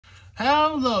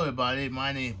Hello everybody,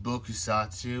 my name is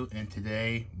Bokusatsu, and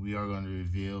today we are going to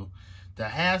reveal the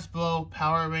Hasbro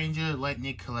Power Ranger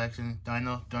Lightning Collection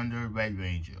Dino Thunder Red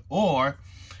Ranger. Or,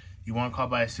 you want to call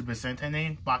by a Super Sentai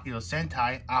name, Bakio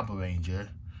Sentai Aba Ranger,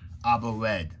 Aba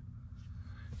Red.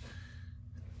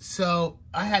 So,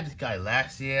 I had this guy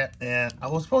last year, and I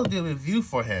was supposed to do a review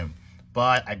for him,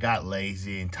 but I got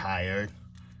lazy and tired.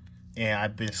 And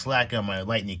I've been slacking on my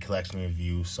Lightning Collection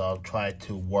review, so I'll try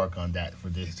to work on that for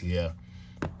this year.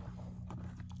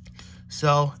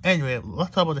 So, anyway,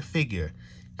 let's talk about the figure.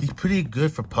 He's pretty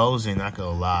good for posing, not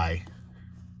gonna lie.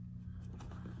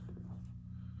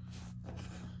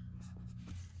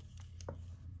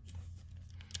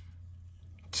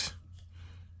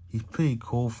 He's pretty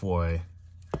cool for it.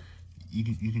 You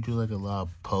can do like a lot of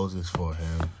poses for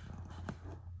him.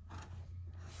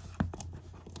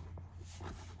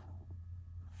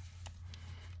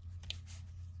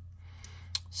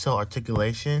 So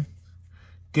articulation,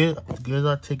 good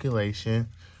articulation.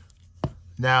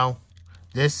 Now,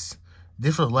 this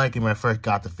was like when I first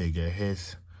got the figure.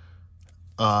 His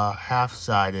half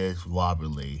side is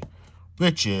wobbly,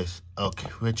 which is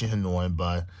annoying,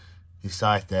 but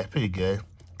besides that, pretty good.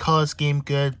 Color scheme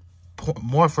good.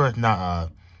 Morpher not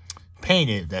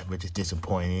painted, which is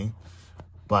disappointing.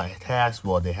 But it has,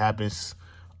 well, they have been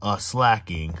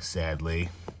slacking, sadly.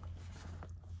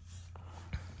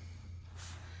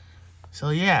 So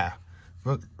yeah,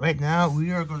 right now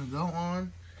we are going to go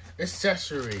on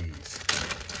accessories.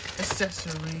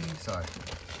 Sorry.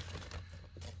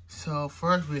 So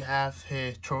first we have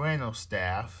his Tyranno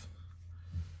staff,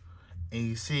 and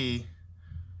you see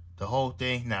the whole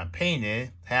thing not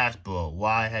painted. Hasbro,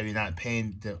 why have you not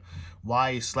painted?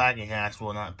 Why are you slacking,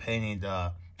 Hasbro, not painting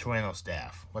the Tyranno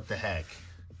staff? What the heck?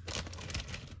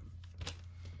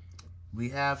 We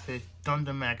have his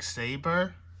Thundermax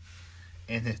Saber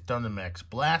and his Thundermax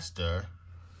Blaster,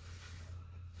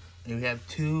 and we have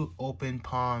two open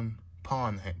palm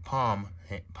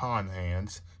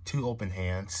hands, two open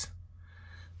hands,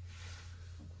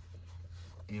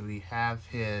 and we have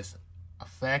his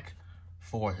effect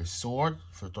for his sword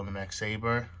for Thundermax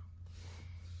Saber,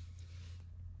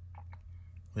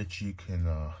 which you can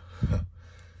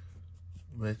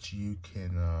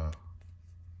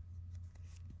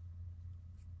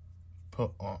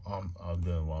put on, I'm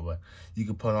doing one, but you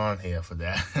can put on here for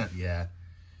that. Yeah.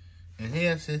 And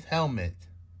here's his helmet.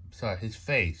 Sorry, his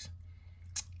face.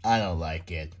 I don't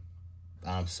like it.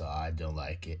 I'm sorry, I don't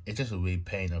like it. It's just a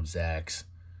repaint of Zack's.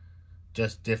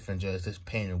 Just different, just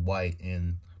painted white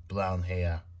and brown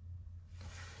hair.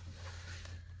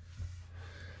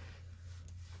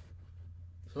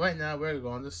 So right now we're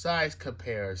going to size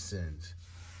comparisons.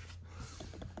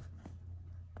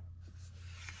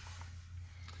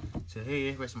 So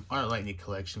here's some other Lightning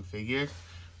Collection figures.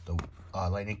 The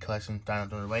Lightning Collection Dino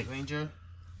Thunder Red Ranger,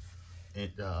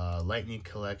 and the Lightning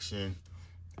Collection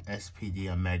SPD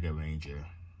Omega Ranger.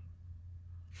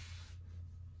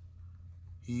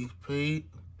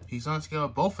 He's on scale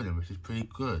of both of them, which is pretty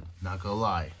good, not gonna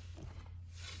lie.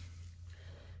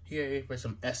 Here is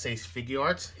some SA figure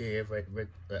arts. Here with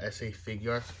the SA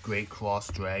figure arts, Great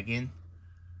Cross Dragon.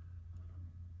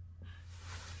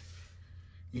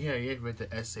 Here he is with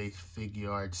the SA Figure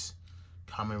Arts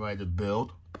Kamen Rider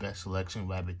Build, Best Selection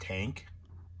Rabbit Tank.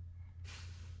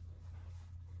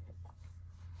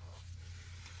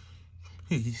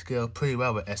 He scaled pretty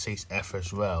well with SA's F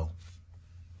as well.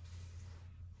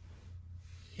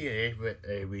 Here he is with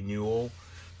a Renewal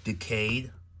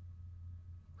Decade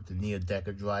with the Neo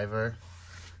Decker Driver.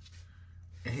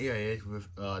 And here he is with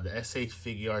the SA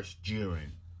Figure Arts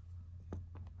Jiren.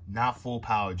 Not full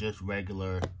power, just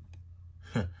regular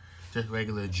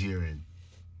Jiren.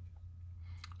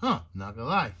 Not gonna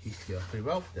lie, he scaled pretty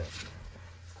well with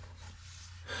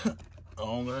that.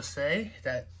 All I'm gonna say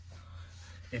that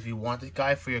if you want this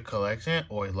guy for your collection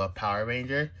or you love Power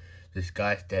Ranger, this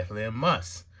guy's definitely a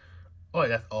must. Alright,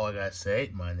 that's all I gotta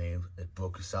say. My name is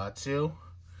Bokusatsu.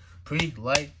 Please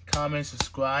like, comment,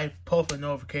 subscribe, post the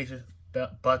notification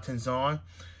buttons on.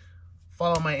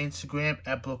 Follow my Instagram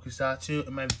at Bokusatsu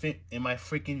and my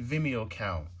freaking Vimeo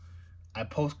account. I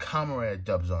post Kamen Rider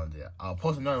dubs on there. I'll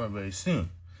post another one very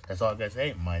soon. That's all I gotta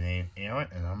say. My name is Aaron,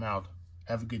 and I'm out.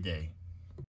 Have a good day.